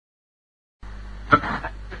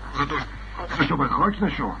خودشو به خاک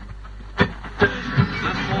نشون.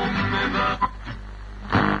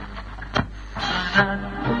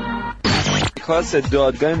 کاس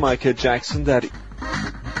دادگاه مایکل جکسون در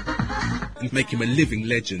make him a living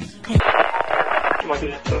legend.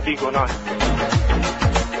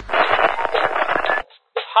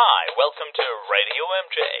 Hi, welcome to Radio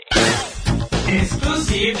MJ.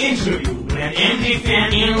 Exclusive interview with an MJ fan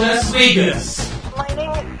in Las Vegas. My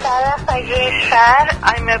name is Farah Pajouheshfar.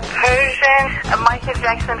 I'm a Persian Michael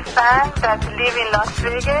Jackson fan that live in Las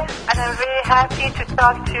Vegas, and I'm very happy to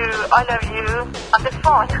talk to all of you on the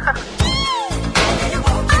phone.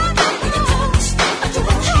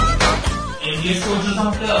 MJ Soldiers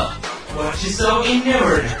of Love, what you saw in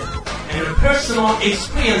Neverland, and your personal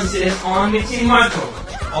experiences on meeting Michael,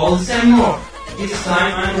 all this and more. This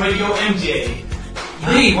time on Radio MJ,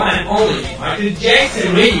 the one and only Michael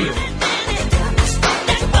Jackson Radio.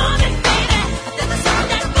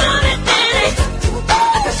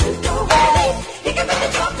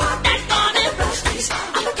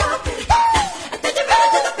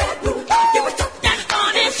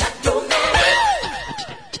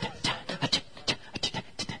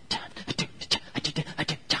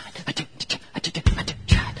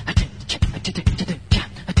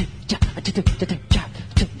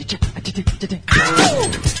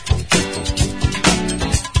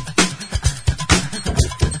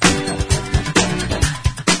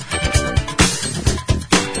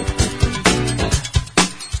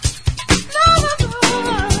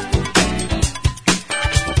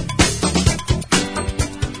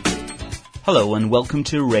 Hello and welcome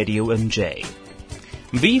to Radio MJ.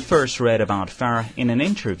 We first read about Farah in an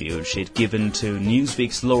interview she'd given to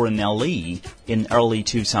Newsweek's Lauren L.E. in early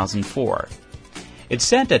 2004. It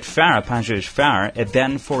said that Farah Pajouheshfar, a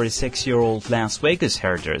then 46-year-old Las Vegas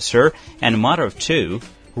hairdresser and mother of two,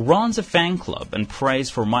 runs a fan club and prays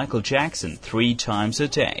for Michael Jackson 3 times a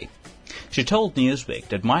day. She told Newsweek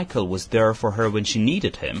that Michael was there for her when she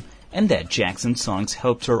needed him and that Jackson's songs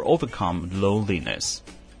helped her overcome loneliness.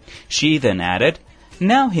 She then added,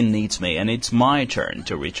 "Now he needs me and it's my turn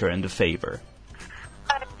to return the favor."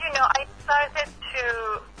 I started to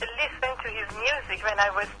listen to his music when I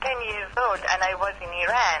was 10 years old and I was in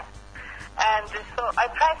Iran. And so I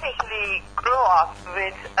practically grew up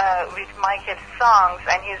with Michael's songs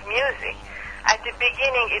and his music. At the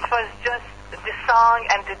beginning it was just the song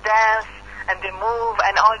and the dance and the move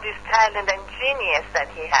and all this talent and genius that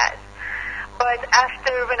he has. But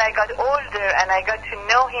after when I got older and I got to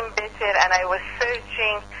know him better and I was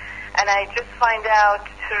searching and I just find out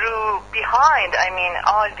behind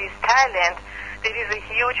all this talent, there is a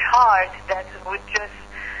huge heart that would just,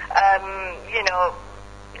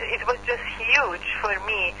 it was just huge for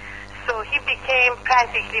me. So he became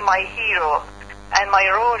practically my hero and my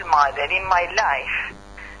role model in my life.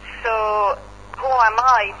 So who am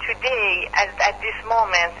I today at this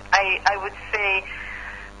moment? I would say,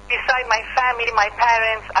 beside my family, my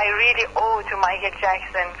parents, I really owe to Michael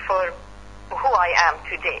Jackson for who I am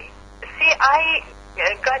today. See, I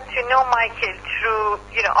got to know Michael through,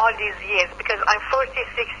 all these years because I'm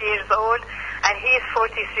 46 years old and he is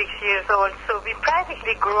 46 years old. So we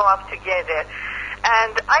practically grew up together.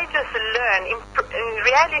 And I just learned, in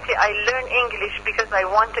reality, I learned English because I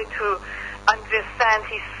wanted to understand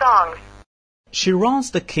his songs. She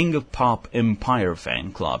runs the King of Pop Empire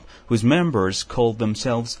fan club, whose members call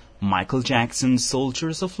themselves Michael Jackson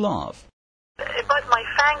Soldiers of Love. About my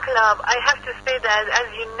fan club, I have to say that, as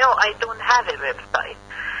you know, I don't have a website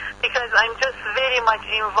because I'm just very much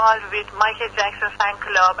involved with Michael Jackson fan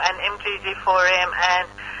club and eMJey forum and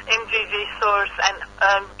eMJey source, and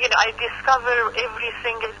I discover every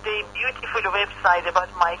single day beautiful website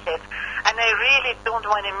about Michael, and I really don't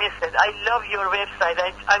want to miss it. I love your website.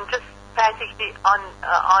 I'm just practically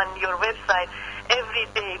on your website every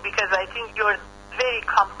day because I think you're very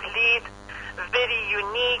complete, very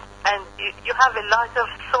unique, and you have a lot of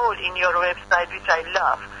soul in your website, which I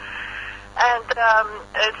love. And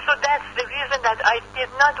so that's the reason that I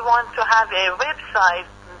did not want to have a website.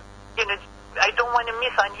 I don't want to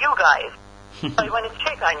miss on you guys. I want to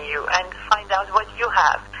check on you and find out what you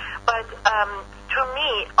have. But to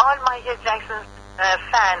me, all Michael Jackson's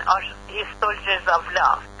fans are his soldiers of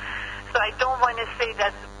love. So I don't want to say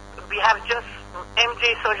that we have just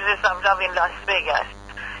eMJey Soldiers of Love in Las Vegas.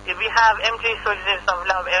 We have eMJey Soldiers of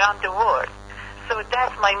Love around the world. So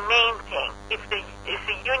that's my main thing. It's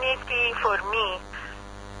a unity for me.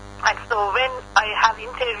 And so when I have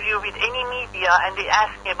interview with any media and they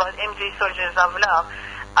ask me about eMJey Soldiers of Love,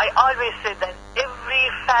 I always say that every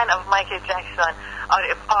fan of Michael Jackson are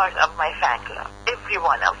a part of my fan club. Every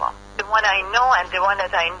one of them. The one I know and the one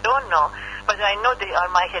that I don't know. but I know they are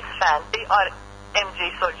Michael's fans. They are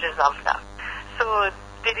eMJey soldiers of love. So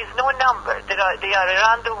there is no number. They are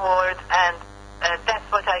around the world, and that's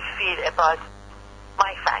what I feel about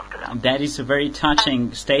my fan club. That is a very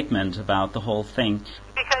touching statement about the whole thing.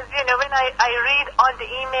 Because, when I read all the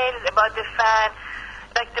emails about the fan,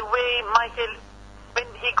 like the way Michael,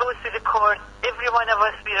 when he goes to the court, every one of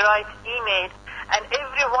us, we write emails, and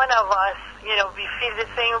every one of us, we feel the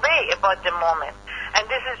same way about the moment. And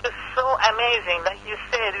this is just so amazing. Like you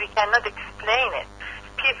said, we cannot explain it.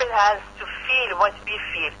 People have to feel what we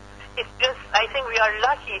feel. It's just, I think we are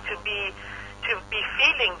lucky to be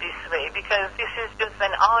feeling this way, because this is just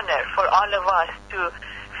an honor for all of us to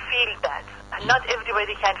feel that. And not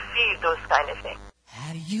everybody can feel those kind of things.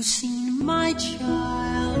 Have you seen my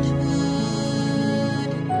childhood?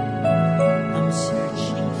 I'm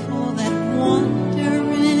searching for that wonder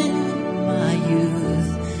in my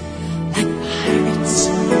youth, like pirates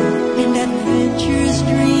and adventurous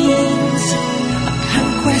dreams, a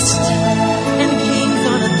conquest and kings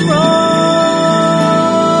on a throne.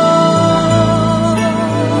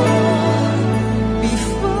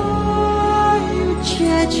 Before you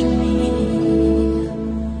judge me,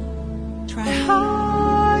 try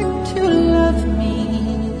hard to love me.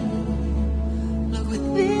 Look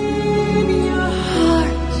within your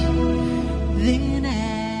heart, then ask.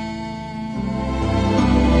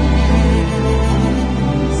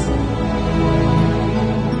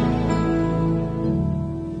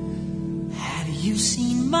 Have you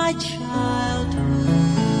seen my childhood?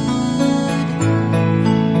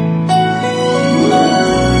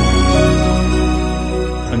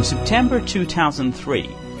 In September 2003,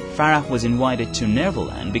 Farah was invited to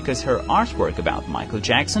Neverland because her artwork about Michael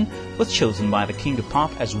Jackson was chosen by the King of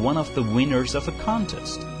Pop as one of the winners of a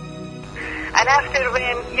contest. And after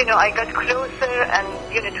when, I got closer and,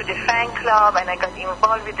 to the fan club, and I got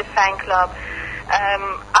involved with the fan club,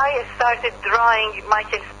 I started drawing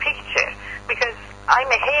Michael's picture, because I'm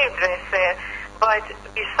a hairdresser, but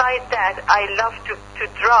besides that, I love to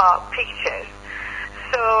draw pictures.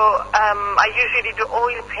 So I usually do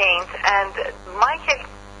oil paint, and Michael's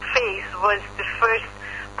face was the first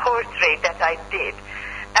portrait that I did.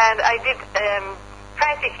 And I did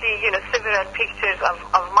practically, several pictures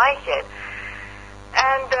of Michael.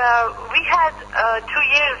 And we had 2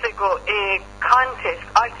 years ago a contest,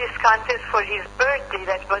 artist contest for his birthday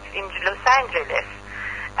that was in Los Angeles.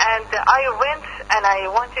 And I went and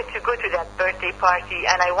I wanted to go to that birthday party,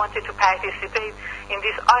 and I wanted to participate in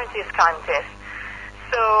this artist contest.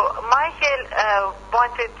 So Michael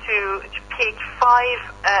wanted to pick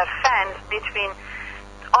 5 fans between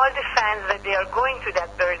all the fans that they are going to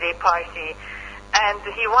that birthday party. And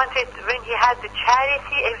he wanted, when he had the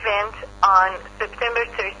charity event on September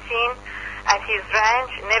 13 at his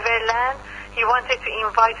ranch, Neverland, he wanted to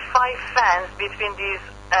invite 5 fans between these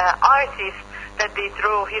artists that they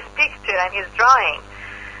drew his picture and his drawing.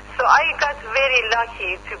 So I got very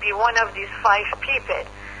lucky to be one of these 5 people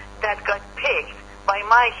that got picked by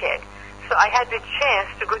Michael. So I had the chance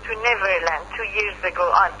to go to Neverland 2 years ago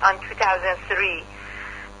on 2003.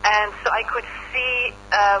 And so I could see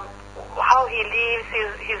how he lives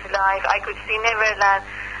his life. I could see Neverland.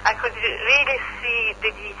 I could really see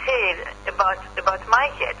the detail about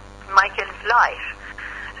Michael's life.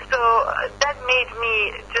 So that made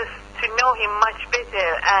me just to know him much better.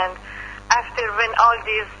 And after when all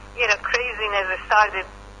this, craziness started,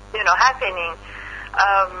 happening,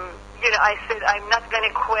 I said, I'm not going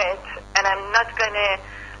to quit, and I'm not going to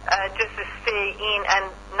just stay in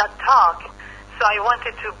and not talk. So I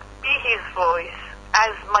wanted to be his voice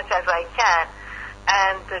as much as I can,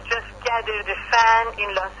 and just gather the fan in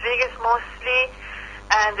Las Vegas mostly,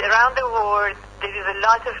 and around the world. There is a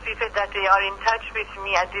lot of people that they are in touch with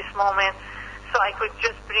me at this moment, so I could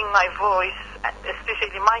just bring my voice,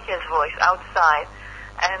 especially Michael's voice, outside,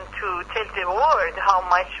 and to tell the world how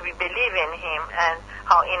much we believe in him and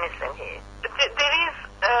how innocent he is. There is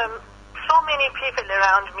so many people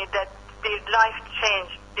around me that their life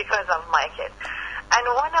changed because of Michael. And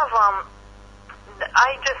one of them,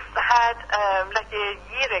 I just had, like a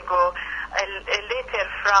year ago, a letter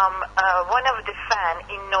from one of the fans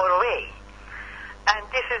in Norway. And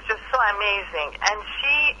this is just so amazing. And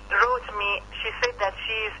she wrote me, she said that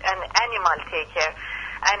she's an animal taker,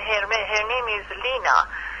 and her name is Lena.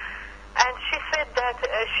 And she said that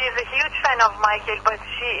she's a huge fan of Michael, but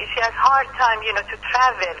she has hard time, to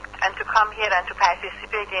travel and to come here and to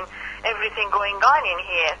participate in everything going on in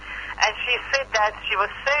here. And she said that she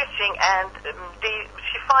was searching, and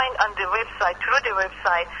she found on the website, through the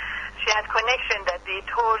website, she had connection that they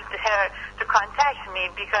told her to contact me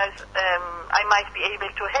because I might be able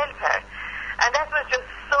to help her. And that was just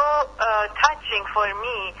so feeling for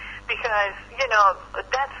me because,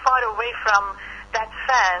 that's far away from that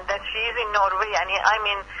fan that she is in Norway and I'm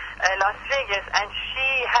in Las Vegas, and she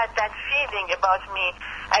had that feeling about me,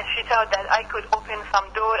 and she thought that I could open some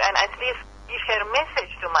door and at least give her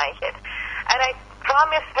message to Michael. And I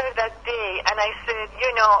promised her that day, and I said,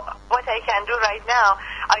 what I can do right now,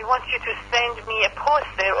 I want you to send me a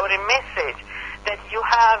poster or a message that you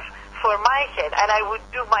have for Michael, and I would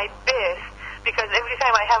do my best, because every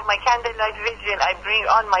time I have my candlelight vigil, I bring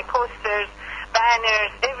on my posters,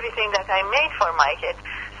 banners, everything that I made for Michael.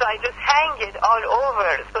 So I just hang it all over,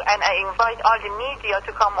 and I invite all the media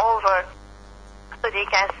to come over so they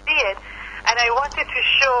can see it. And I wanted to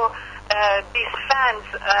show these fans,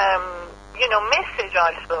 message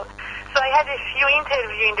also. So I had a few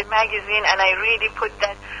interviews in the magazine, and I really put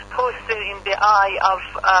that poster in the eye of,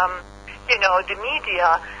 the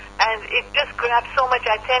media, and it just grabbed so much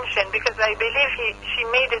attention because I believe she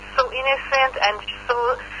made it so innocent and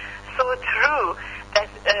so true that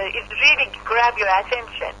it really grabbed your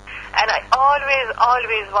attention. And I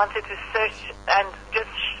always wanted to search and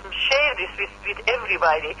just share this with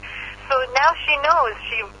everybody. So now she knows.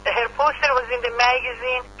 Her poster was in the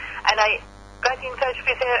magazine, and I got in touch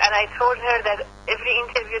with her, and I told her that every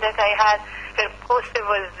interview that I had, her poster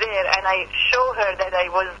was there, and I show her that I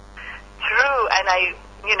was true, and I,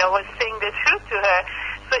 was saying the truth to her.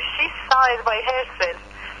 So she saw it by herself,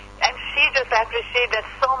 and she just appreciated that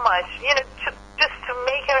so much, just to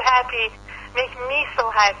make her happy, make me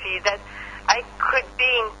so happy that I could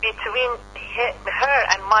be in between her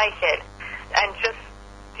and Michael, and just,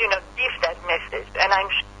 give that message. And I'm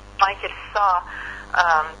sure Michael saw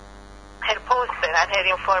her poster and her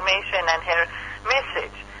information and her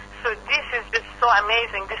message. So this is just so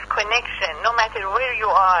amazing, this connection, no matter where you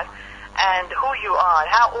are and who you are,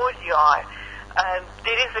 how old you are.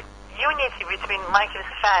 There is a unity between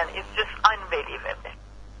Michael's fan. It's just unbelievable.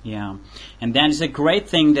 Yeah, and that is a great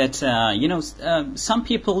thing that, some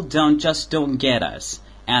people don't get us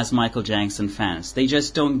as Michael Jackson fans. They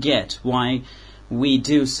just don't get why we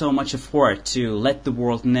do so much effort to let the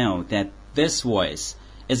world know that this voice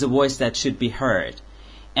is a voice that should be heard.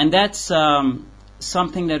 And that's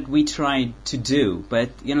something that we try to do, but,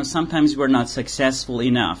 sometimes we're not successful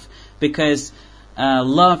enough because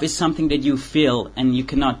love is something that you feel and you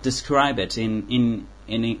cannot describe it in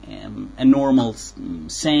a normal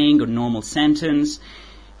saying or normal sentence.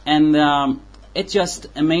 And it's just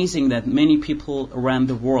amazing that many people around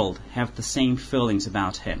the world have the same feelings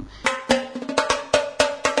about him.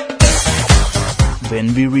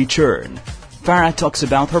 When we return, Farah talks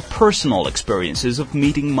about her personal experiences of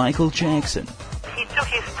meeting Michael Jackson. He took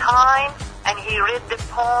his time and he read the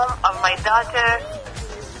poem of my daughter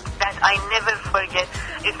that I never forget.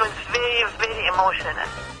 It was very, very emotional.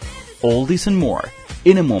 All this and more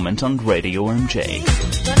in a moment on Radio eMJey.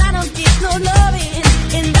 But I don't get no loving,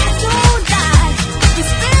 and that's no lie. We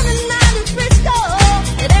spend the night in Frisco,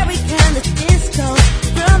 at every kind of disco.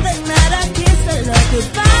 From the night I kissed her love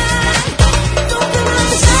goodbye. Don't blame it on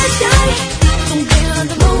the sunshine, don't blame it on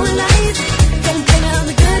the moonlight, don't blame it on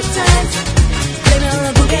the good times, blame it on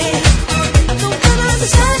the boogie. Don't blame it on the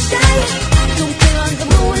sunshine, don't blame it on the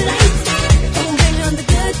moonlight, don't blame it on the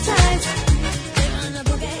good times, blame it on the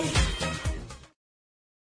boogie.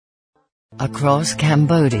 Across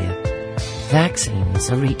Cambodia, vaccines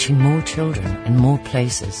are reaching more children in more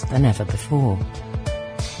places than ever before.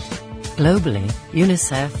 Globally,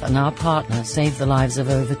 UNICEF and our partners save the lives of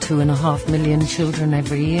over 2.5 million children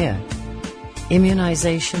every year.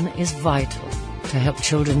 Immunization is vital to help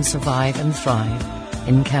children survive and thrive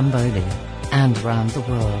in Cambodia and around the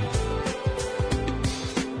world.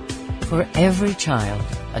 For every child,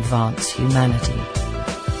 advance humanity.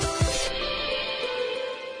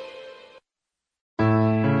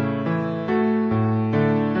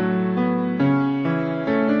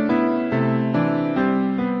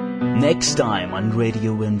 Next time on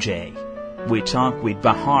Radio eMJey, we talk with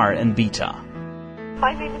Bahar and Bita.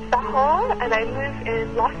 My name is Bahar, and I live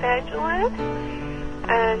in Los Angeles.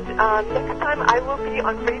 And next time I will be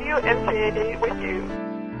on Radio eMJey with you.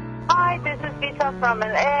 Hi, this is Bita from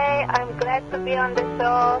LA. I'm glad to be on the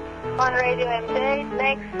show on Radio eMJey.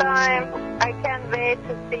 Next time, I can't wait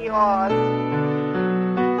to see you all.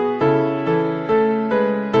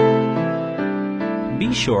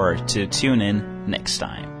 Be sure to tune in next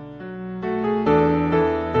time.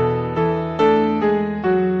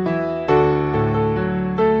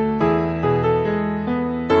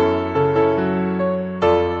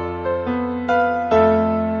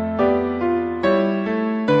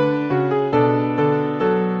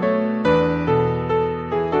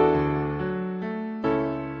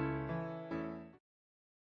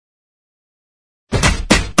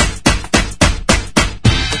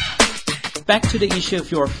 back to the issue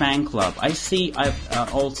of your fan club. I see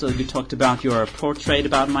you talked about your portrait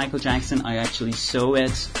about Michael Jackson. I actually saw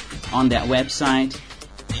it on that website.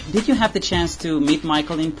 Did you have the chance to meet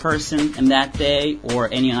Michael in person on that day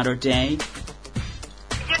or any other day?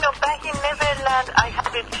 You know, back in Neverland, I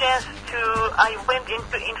had a chance I went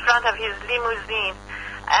in front of his limousine,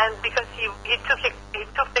 and because he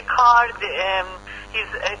took the car, his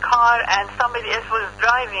car, and somebody else was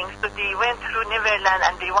driving, so they went through Neverland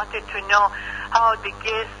and they wanted to know how the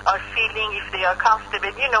guests are feeling, if they are comfortable.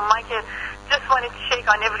 You know, Michael just wanted to check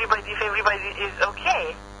on everybody if everybody is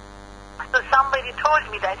okay. So somebody told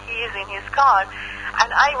me that he is in his car, and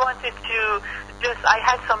I wanted to I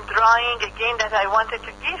had some drawing again that I wanted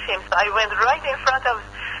to give him, so I went right in front of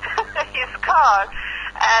his car,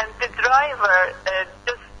 and the driver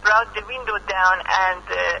just brought the window down, and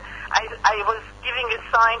I was giving a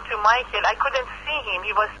sign to Michael. I couldn't see him.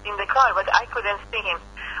 He was in the car, but I couldn't see him.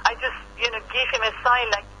 I just, gave him a sign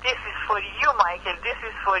like, this is for you, Michael, this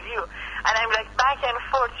is for you. And I'm like back and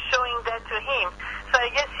forth showing that to him. So I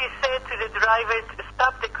guess he said to the driver to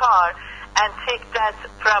stop the car and take that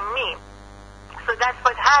from me. So that's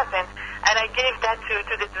what happened. And I gave that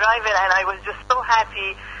to the driver, and I was just so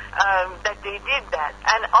happy that they did that.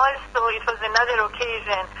 And also, it was another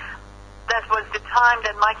occasion. That was the time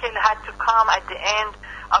that Michael had to come at the end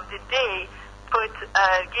of the day,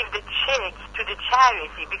 give the check to the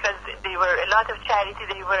charity, because there were a lot of charity.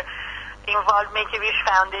 They were involved, Make-A-Wish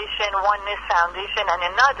Foundation, Oneness Foundation, and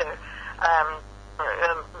another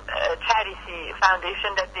charity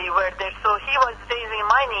foundation that they were there. So he was raising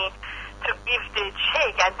money to give the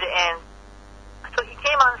check at the end. So he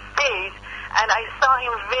came on stage, and I saw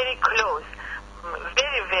him very close,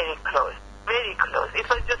 very, very close, very close. It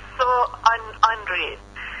was just so unreal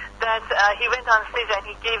that he went on stage and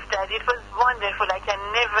he gave that. It was wonderful. I can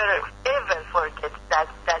never, ever forget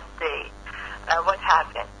that day, what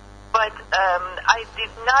happened. But I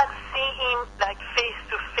did not see him like face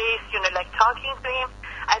to face, like talking to him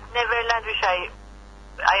at Neverland, which I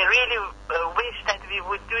really wish that we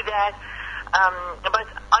would do that. But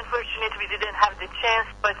unfortunately, we didn't have the chance.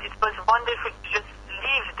 But it was wonderful to just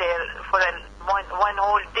live there for one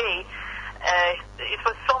whole day. It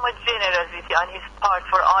was so much generosity on his part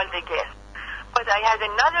for all the guests. But I had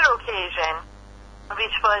another occasion,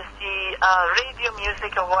 which was the Radio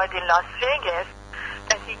Music Award in Las Vegas,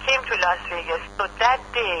 that he came to Las Vegas. So that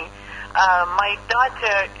day, my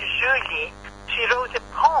daughter, Julie, she wrote a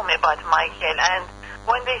poem about Michael. And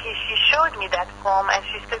one day she showed me that poem, and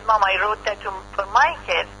she said, Mom, I wrote that for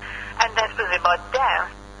Michael, and that was about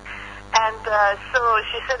dance. And so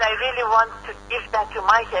she said, I really want to give that to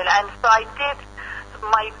Michael. And so I did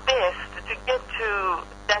my best to get to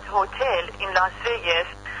that hotel in Las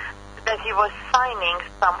Vegas that he was signing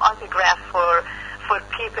some autograph for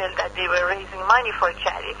people that they were raising money for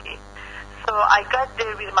charity. So I got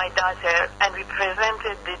there with my daughter, and we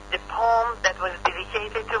presented the poem that was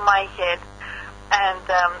dedicated to Michael. And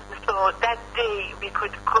so that day we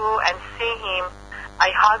could go and see him.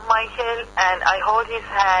 I hugged Michael, and I hold his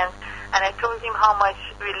hand, and I told him how much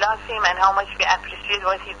we love him and how much we appreciate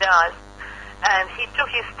what he does. And he took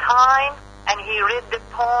his time, and he read the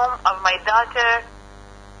poem of my daughter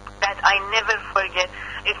that I never forget.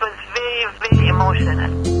 It was very, very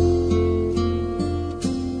emotional.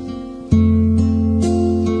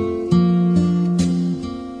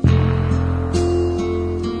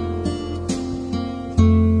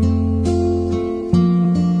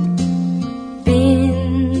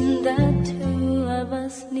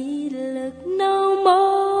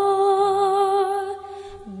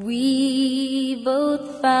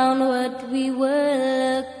 Found what we were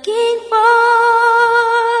looking for,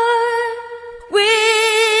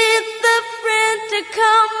 with the friend to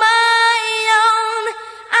call my own.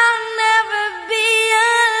 I'll never be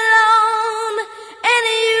alone, and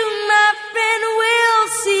you, my friend, will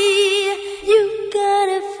see you got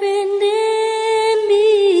a friend in me.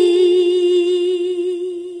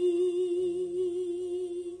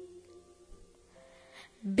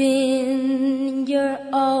 Ben, you're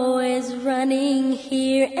always running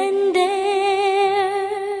here and there.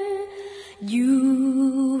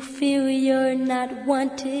 You feel you're not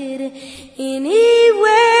wanted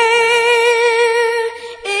anywhere.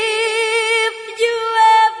 If you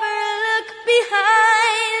ever look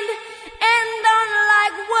behind and don't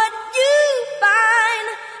like what you find,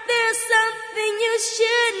 there's something you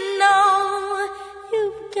should know.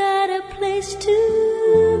 You've got a place to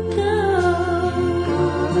go.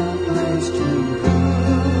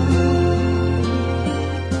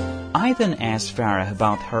 I then asked Farah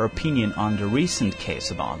about her opinion on the recent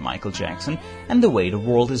case about Michael Jackson and the way the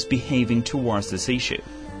world is behaving towards this issue.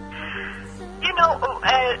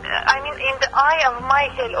 in the eye of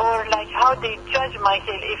Michael, or like how they judge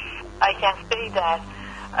Michael, if I can say that,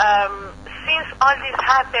 since all this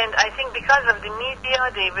happened, I think because of the media,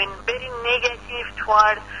 they've been very negative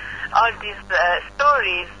toward all these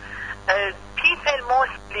stories. People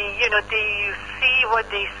mostly, they see what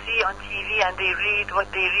they see on TV and they read what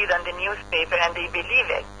they read on the newspaper and they believe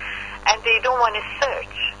it. And they don't want to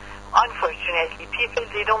search. Unfortunately, people,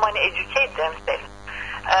 they don't want to educate themselves.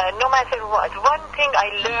 No matter what. One thing I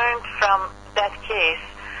learned from that case,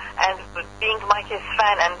 and being Michael's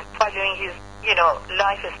fan and following his,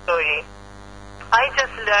 life story, I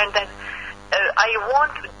just learned that I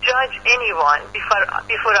won't judge anyone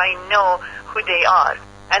before I know who they are.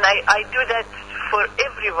 And I do that for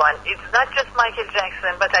everyone. It's not just Michael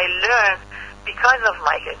Jackson, but I learned because of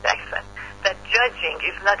Michael Jackson that judging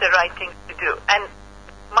is not the right thing to do. And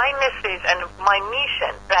my message and my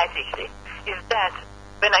mission, practically, is that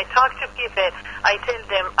when I talk to people, I tell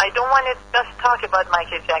them I don't want to just talk about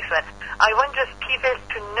Michael Jackson. I want just people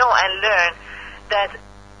to know and learn that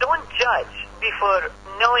don't judge before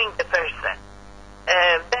knowing the person.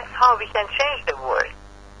 That's how we can change the world,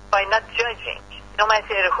 by not judging. No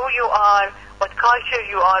matter who you are, what culture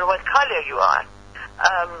you are, what color you are.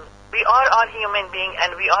 We are all human beings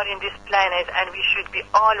and we are in this planet and we should be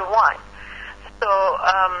all one. So,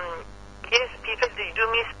 yes, people, they do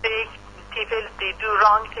mistakes, people, they do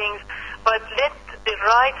wrong things, but let the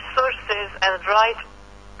right sources and right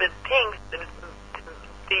things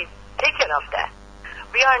take care of that.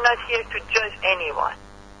 We are not here to judge anyone.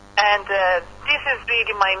 And this is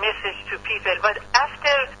really my message to people. But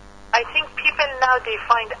after, I think people now, they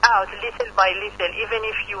find out little by little, even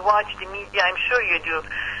if you watch the media, I'm sure you do,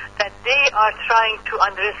 that they are trying to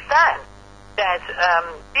understand that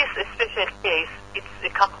this special case, it's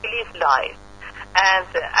a complete lie.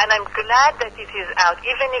 And I'm glad that it is out,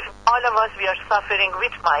 even if all of us, we are suffering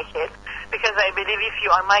with Michael, because I believe if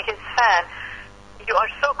you are Michael's fan, you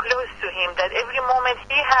are so close to him that every moment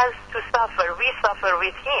he has to suffer, we suffer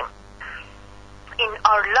with him. In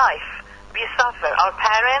our life, we suffer. Our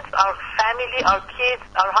parents, our family, our kids,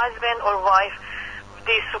 our husband or wife,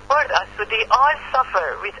 they support us, so they all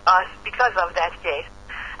suffer with us because of that case.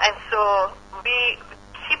 And so we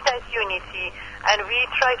keep that unity and we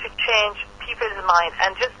try to change people's mind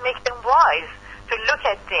and just make them wise to look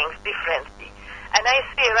at things differently. And I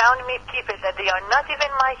see around me people that they are not even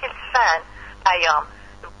Michael's fan,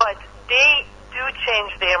 but they do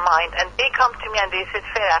change their mind and they come to me and they said,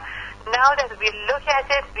 Farah, now that we look at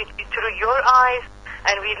it through your eyes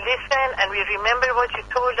and we listen and we remember what you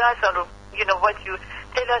told us or what you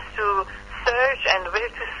tell us to search and where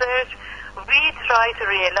to search, we try to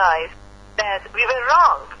realize that we were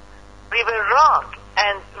wrong. We were wrong.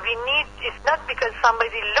 And it's not because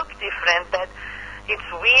somebody looked different that it's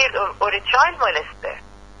weird or a child molester.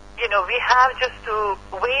 We have just to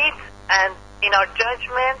wait and in our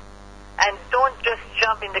judgment and don't just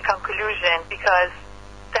jump in the conclusion because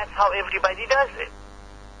that's how everybody does it.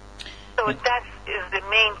 So that is the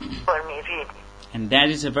main thing for me, really. And that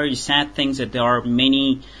is a very sad thing, that there are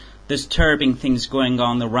many disturbing things going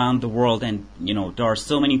on around the world, and there are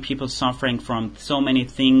so many people suffering from so many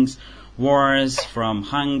things, wars, from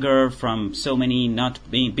hunger, from so many not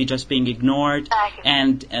being ignored. Exactly.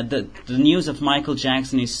 And the news of Michael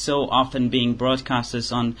Jackson is so often being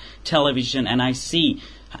broadcasted on television, and I see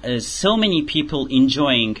so many people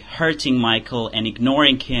enjoying hurting Michael and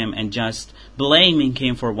ignoring him and just blaming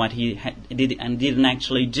him for what he did and didn't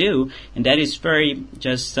actually do, and that is very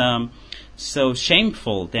just so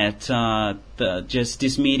shameful that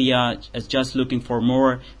this media is just looking for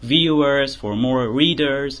more viewers, for more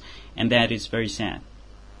readers, and that is very sad.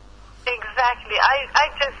 Exactly. I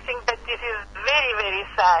just think that this is very, very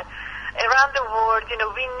sad. Around the world,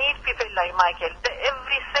 we need people like Michael.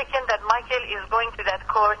 Every second that Michael is going to that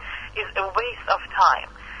court is a waste of time.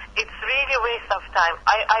 It's really a waste of time.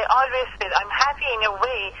 I always said I'm happy in a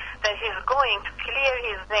way that he's going to clear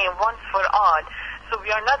his name once for all. So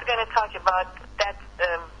we are not going to talk about that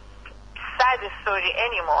sad story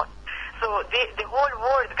anymore. So the whole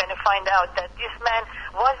world is going to find out that this man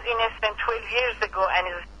was innocent 12 years ago and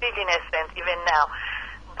is still innocent even now.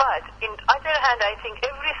 But in other hand, I think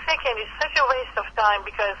every second is such a waste of time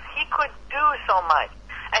because he could do so much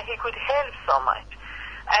and he could help so much.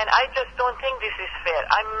 And I just don't think this is fair.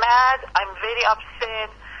 I'm mad. I'm very upset.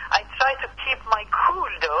 I try to keep my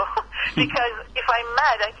cool, though, because if I'm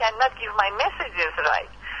mad, I cannot give my messages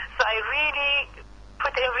right. So I really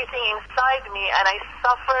put everything inside me, and I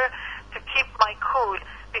suffer to keep my cool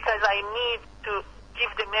because I need to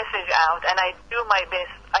give the message out, and I do my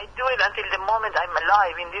best. I do it until the moment I'm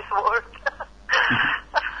alive in this world.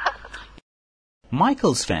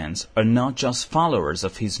 Michael's fans are not just followers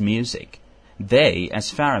of his music. They,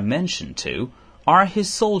 as Farah mentioned too, are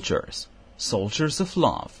his soldiers of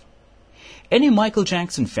love. Any Michael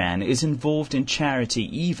Jackson fan is involved in charity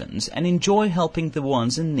events and enjoy helping the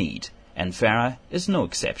ones in need, and Farah is no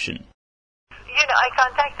exception. I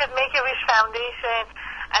contacted Make-A-Wish Foundation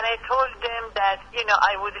and I told them that,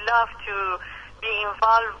 I would love to be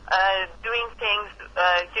involved doing things,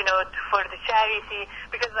 for the charity,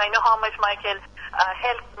 because I know how much Michael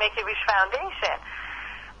helped Make-A-Wish Foundation.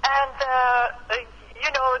 And,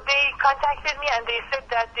 they contacted me and they said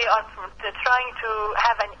that they are trying to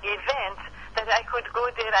have an event that I could go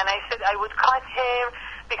there, and I said I would cut hair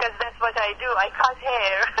because that's what I do. I cut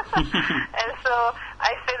hair. And so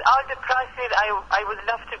I said all the proceeds I would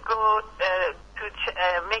love to go to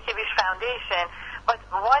Make-A-Wish Foundation. But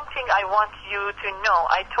one thing I want you to know,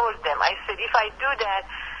 I told them, I said if I do that,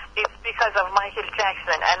 it's because of Michael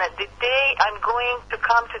Jackson. And the day I'm going to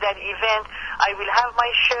come to that event, I will have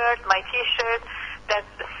my shirt, my T-shirt that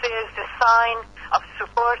says the sign of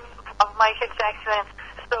support of Michael Jackson.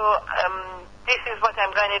 So this is what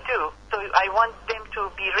I'm going to do. So I want them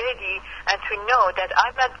to be ready and to know that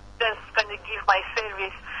I'm not just going to give my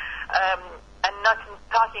service and not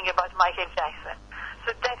talking about Michael Jackson.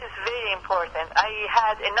 So that is very important. I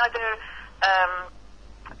had another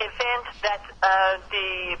event that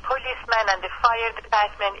the policemen and the fire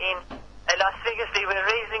department in Las Vegas, they were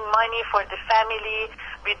raising money for the family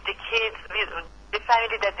with the kids, with the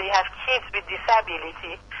family that they have kids with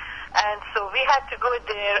disability. And so we had to go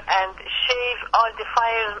there and shave all the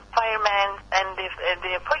firemen and the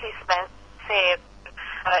policemen hair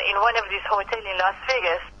in one of these hotels in Las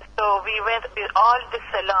Vegas. So we went with all the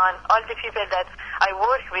salon, all the people that I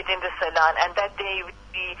work with in the salon, and that day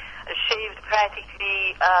we shaved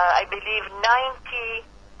practically, I believe, 90,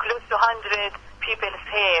 close to 100 people's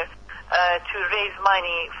hair to raise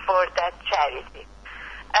money for that charity.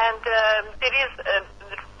 And there is...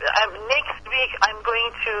 next week I'm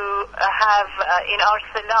going to have in our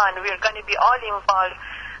salon, we're going to be all involved,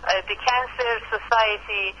 the Cancer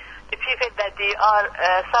Society, the people that they are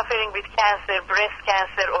suffering with cancer, breast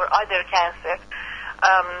cancer or other cancer,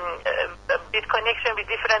 with connection with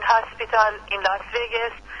different hospitals in Las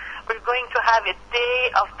Vegas. We're going to have a day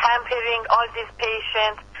of pampering all these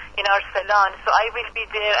patients in our salon. So I will be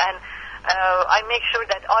there, and I make sure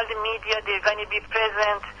that all the media, they're going to be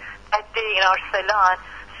present that day in our salon.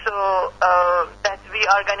 So that we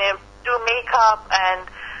are going to do makeup and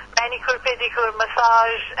manicure, pedicure,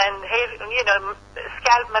 massage, and hair,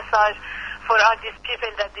 scalp massage for all these people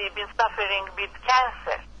that they've been suffering with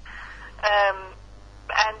cancer.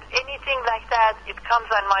 And anything like that, it comes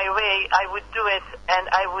on my way, I would do it, and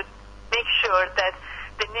I would make sure that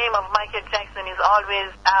the name of Michael Jackson is always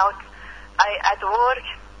out. At work,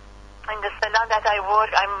 in the salon that I work,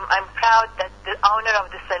 I'm proud that the owner of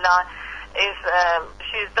the salon is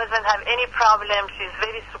she doesn't have any problem. She's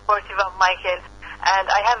very supportive of Michael, and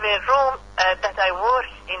I have a room that I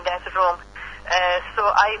work in that room. So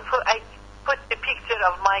I put the picture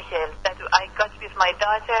of Michael that I got with my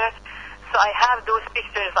daughter. So I have those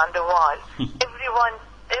pictures on the wall. Every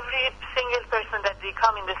single person that they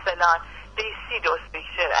come in the salon, they see those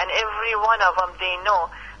pictures, and every one of them, they know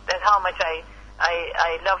that how much I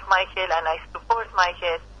love Michael and I support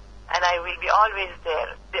Michael. And I will be always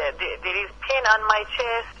there. There is pin on my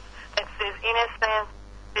chest that says innocent.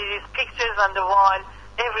 There is pictures on the wall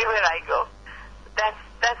everywhere I go. That's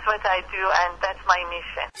what I do, and that's my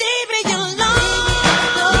mission. Leave me alone.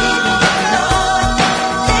 Leave me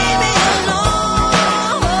alone.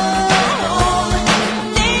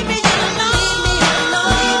 Leave me alone. Leave me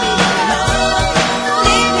alone.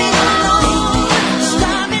 Leave me alone.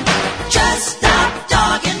 Stop it. Just stop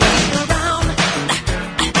dogging me around.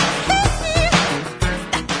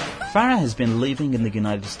 Farah has been living in the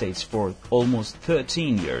United States for almost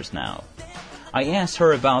 13 years now. I asked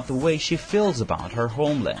her about the way she feels about her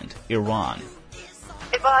homeland, Iran.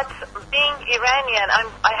 About being Iranian,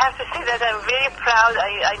 I have to say that I'm very proud.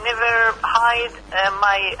 I never hide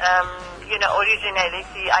my,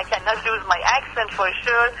 originality. I cannot lose my accent for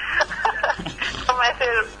sure. No matter,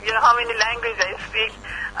 how many languages I speak,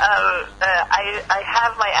 I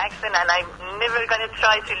have my accent, and I'm never going to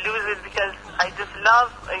try to lose it because I just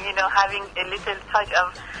love, having a little touch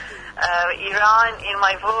of Iran in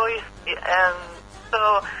my voice.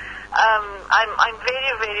 I'm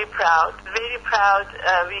very, very proud. Very proud.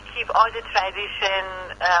 We keep all the tradition,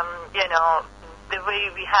 the way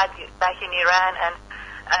we had it back in Iran, and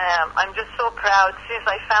I'm just so proud. Since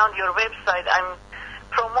I found your website, I'm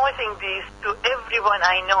promoting this to everyone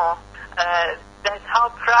I know. That's how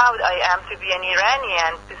proud I am to be an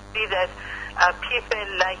Iranian, to see that people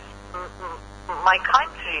like my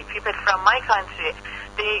country, people from my country,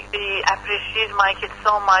 they appreciate Michael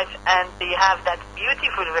so much, and they have that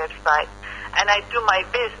beautiful website. And I do my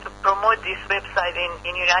best to promote this website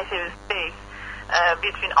in United States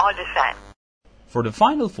between all the fans. For the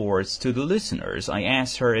final words to the listeners, I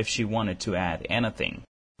asked her if she wanted to add anything.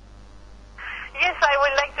 Yes, I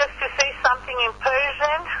would like just to say something in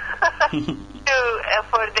Persian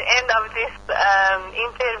for the end of this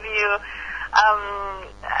interview.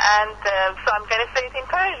 So I'm going to say it in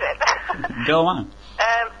Persian. Go on.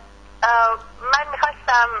 من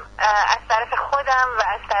میخواستم از طرف خودم و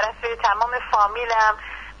از طرف تمام فامیلم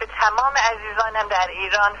به تمام عزیزانم در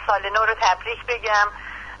ایران سال نو رو تبریک بگم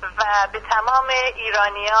و به تمام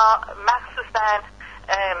ایرانیا، مخصوصا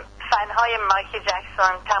فنهای مایکل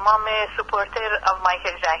جکسون، تمام سپورتر آف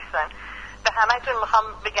مایکل جکسون، به همتون میخوام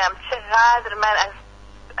بگم چقدر من از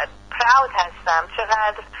پراود هستم،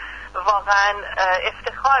 چقدر واقعا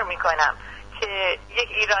افتخار میکنم که یک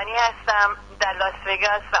ایرانی هستم در لاس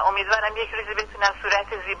وگاس و امیدوارم یک روزی بتونم صورت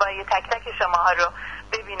زیبای تک تک شماها رو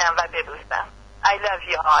ببینم و ببوسم. I love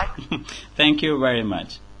you all. Thank you very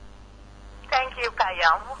much. Thank you,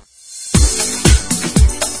 پیام.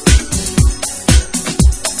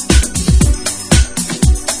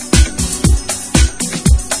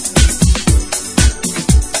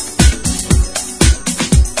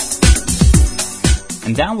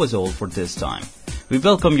 And that was all for this time. We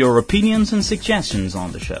welcome your opinions and suggestions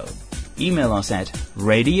on the show. Email us at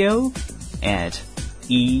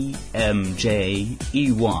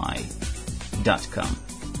radio@emjey.com.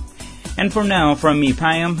 And for now, from me,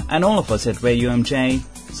 Payam, and all of us at Radio MJ,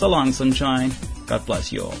 so long, sunshine. God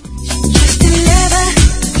bless you all.